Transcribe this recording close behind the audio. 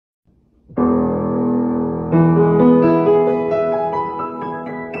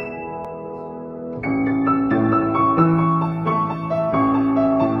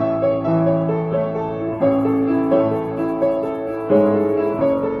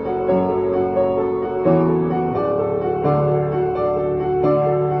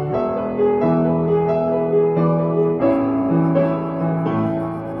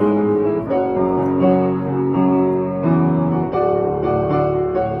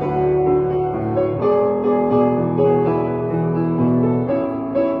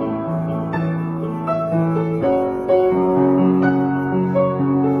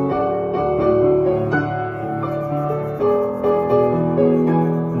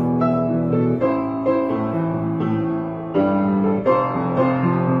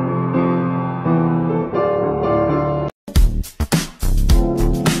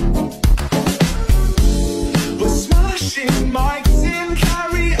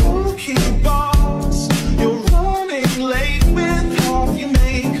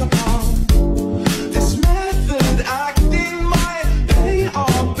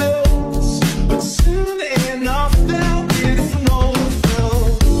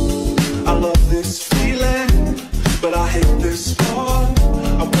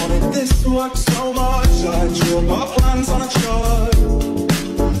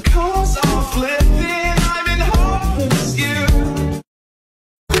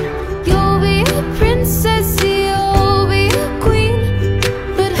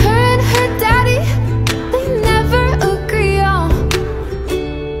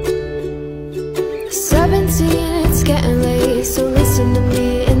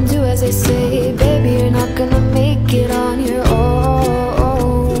They say, baby, you're not gonna make it on your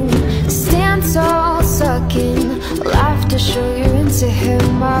own. Stand tall, suck in, laugh to show you're into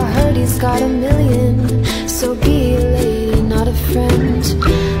him. I heard he's got a million, so be a lady, not a friend.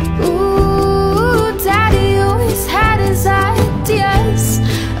 Ooh, daddy always had his ideas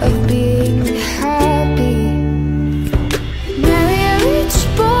of being happy. Marry a rich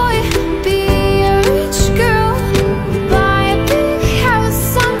boy, be a rich girl, buy a big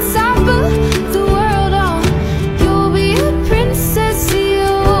house on top of the world. Oh, you'll be a princess,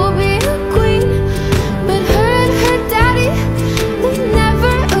 you'll be a queen, but her and her daddy, they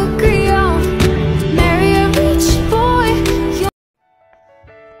never agree. Oh, marry a rich boy.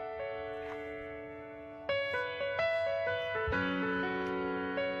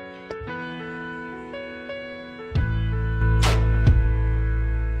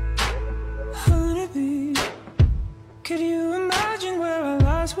 Honeybee, could you imagine where our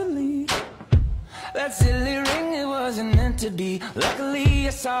lives would lead? That silly ring, it wasn't meant to be. Luckily I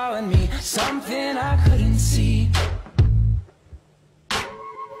saw in me something I couldn't see.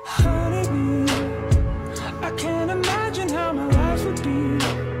 Honeybee, I can't imagine how my life would be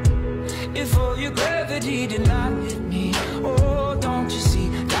if all your gravity did not hit me. Oh, don't you see,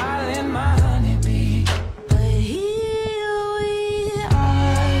 darling, my honeybee. But here we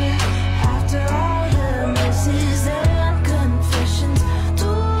are, after all the misses and confessions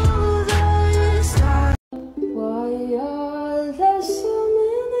to the stars. Why are there so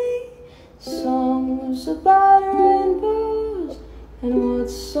many songs about rainbows? And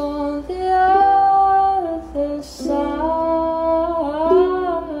what's on the other side?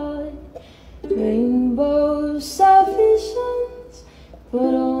 Rainbows have visions,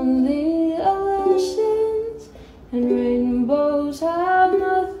 but only illusions. And rainbows have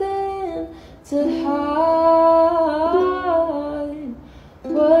nothing to hide.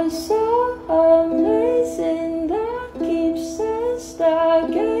 What's so amazing that keeps us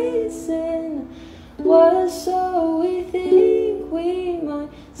stargazing? What's so we think we might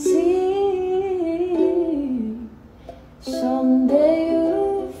see? Someday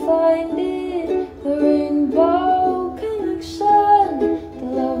you'll find it, the rainbow connection, the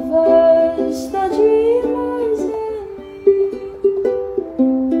lovers, the dreamers, and me.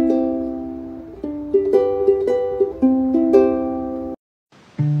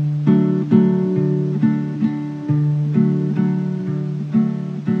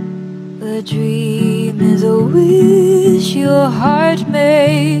 The dream is a wish your heart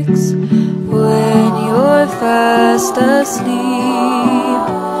makes when you're fast asleep.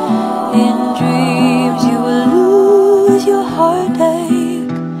 In dreams you will lose your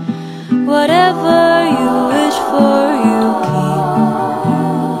heartache. Whatever you wish for, you keep.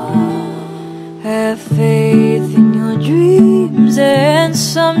 Have faith in your dreams, and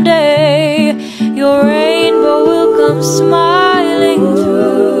someday your rainbow will come smiling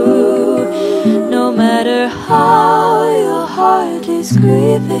through. No matter how your heart is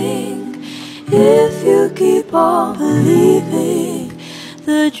grieving, if you keep on believing,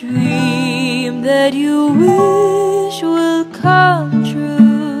 the dream that you wish will come true.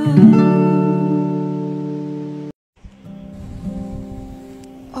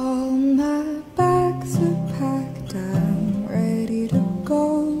 All my bags are packed, I'm ready to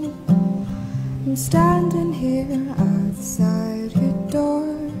go. I'm standing here outside your door.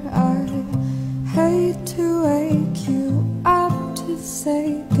 I hate to wake you up to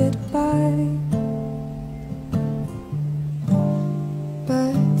say goodbye,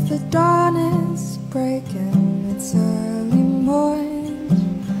 but the dawn is breaking, it's early morning.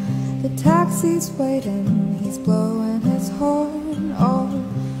 The taxi's waiting, he's blowing his horn.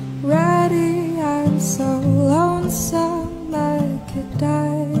 Already I'm so lonesome I could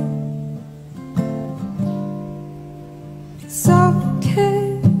die. So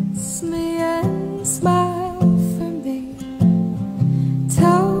kiss me and smile for me.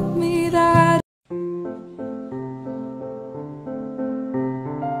 Tell me that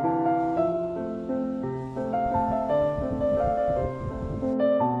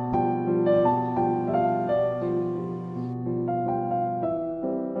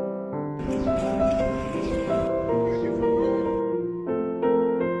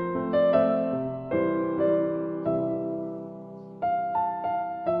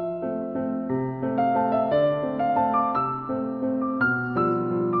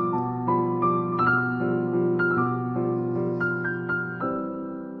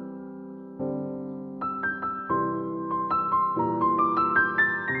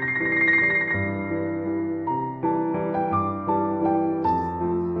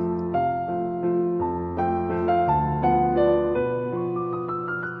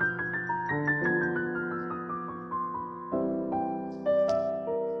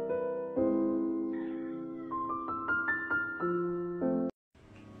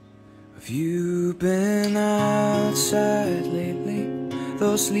outside lately.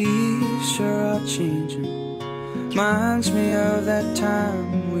 Those leaves sure are changing. Reminds me of that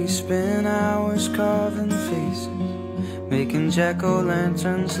time we spent hours carving faces, making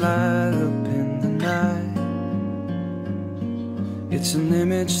jack-o'-lanterns light up in the night. It's an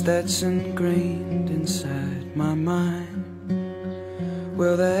image that's ingrained inside my mind.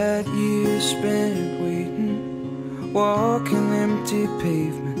 Well, that year spent waiting, walking empty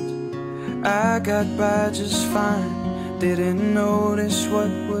pavement, I got by just fine, didn't notice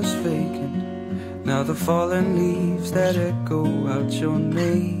what was vacant. Now the fallen leaves that echo out your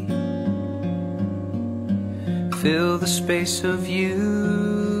name fill the space of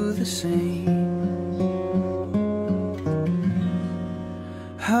you the same.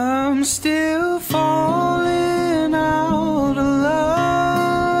 I'm still falling out of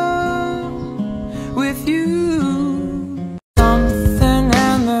love with you. Something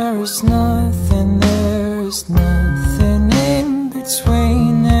and there's nothing, there's nothing in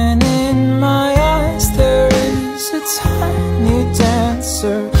between. And in my eyes there is a tiny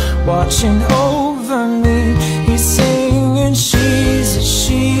dancer watching